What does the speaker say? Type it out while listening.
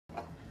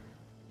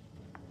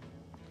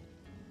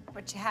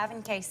What you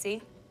having,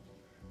 Casey?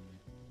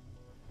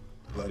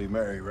 Bloody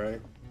Mary,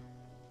 right?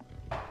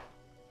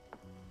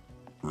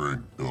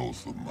 Bring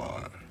those of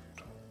mine.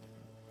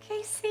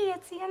 Casey,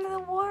 it's the end of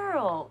the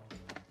world.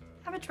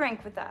 Have a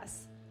drink with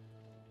us.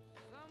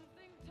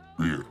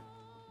 Beer.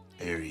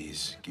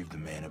 Aries, give the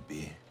man a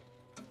beer.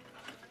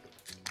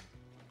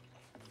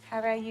 How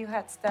about you,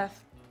 hot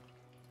stuff?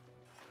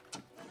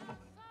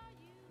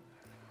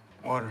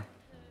 Water.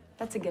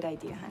 That's a good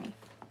idea, honey.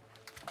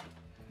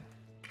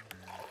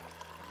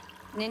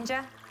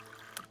 Ninja,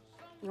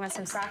 you want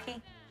some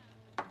sake?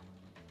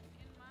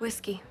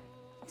 Whiskey.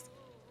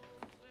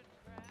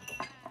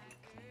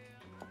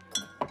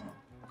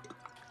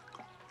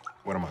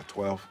 What am I,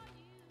 12?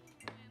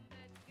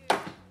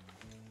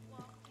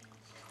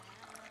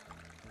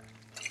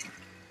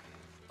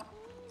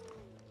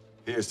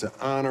 Here's to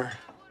honor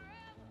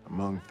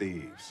among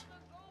thieves.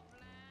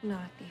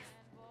 Not a thief.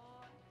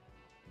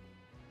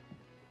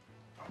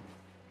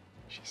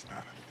 She's not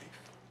a thief.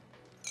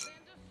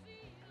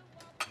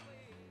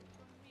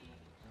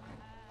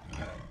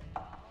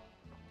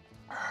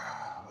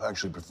 I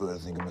actually prefer to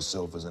think of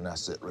myself as an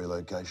asset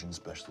relocation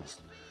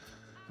specialist.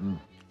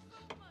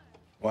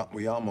 Well,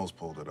 we almost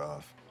pulled it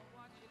off,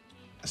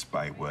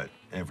 despite what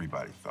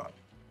everybody thought.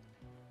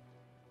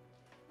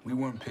 We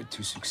weren't picked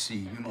to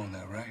succeed, you know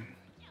that, right?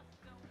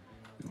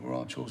 We were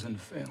all chosen to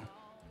fail.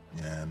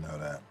 Yeah, I know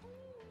that.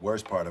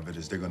 Worst part of it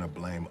is they're gonna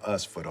blame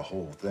us for the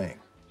whole thing.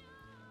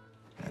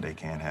 And they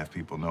can't have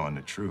people knowing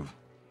the truth.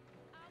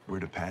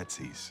 We're the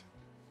patsies,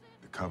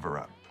 the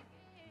cover-up.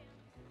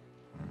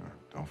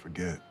 Don't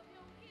forget,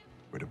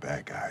 we're the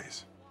bad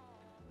guys.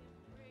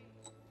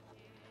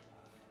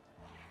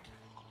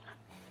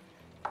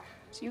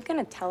 So you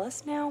gonna tell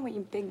us now what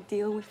your big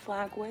deal with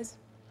Flag was?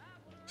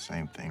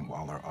 Same thing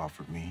Waller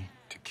offered me,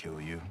 to kill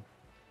you.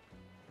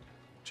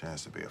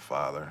 Chance to be a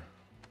father.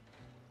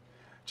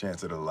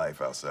 Chance at a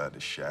life outside the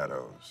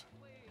shadows.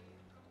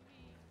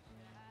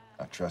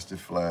 I trusted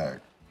Flag.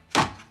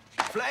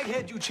 Flag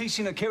had you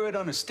chasing a carrot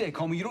on a stick,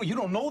 homie. You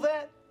don't know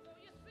that?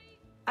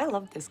 I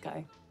love this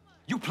guy.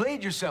 You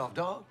played yourself,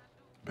 dog.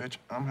 Bitch,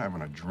 I'm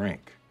having a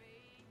drink.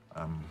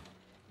 I'm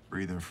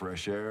breathing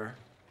fresh air.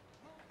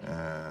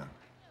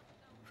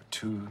 For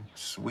 2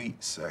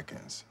 sweet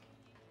seconds,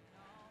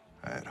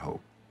 I had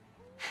hope.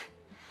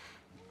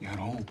 You had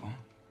hope, huh?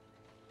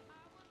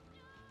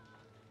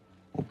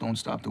 Hope don't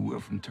stop the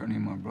wheel from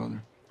turning, my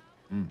brother.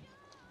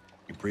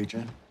 You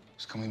preaching?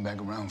 It's coming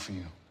back around for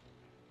you.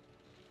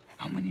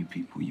 How many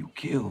people you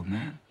killed,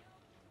 man?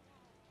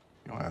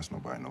 You don't ask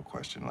nobody no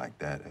question like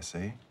that,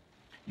 S.A.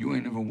 You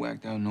ain't never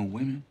whacked out no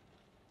women,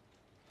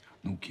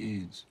 no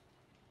kids.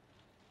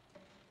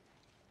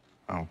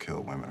 I don't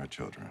kill women or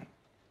children.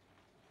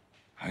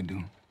 I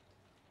do.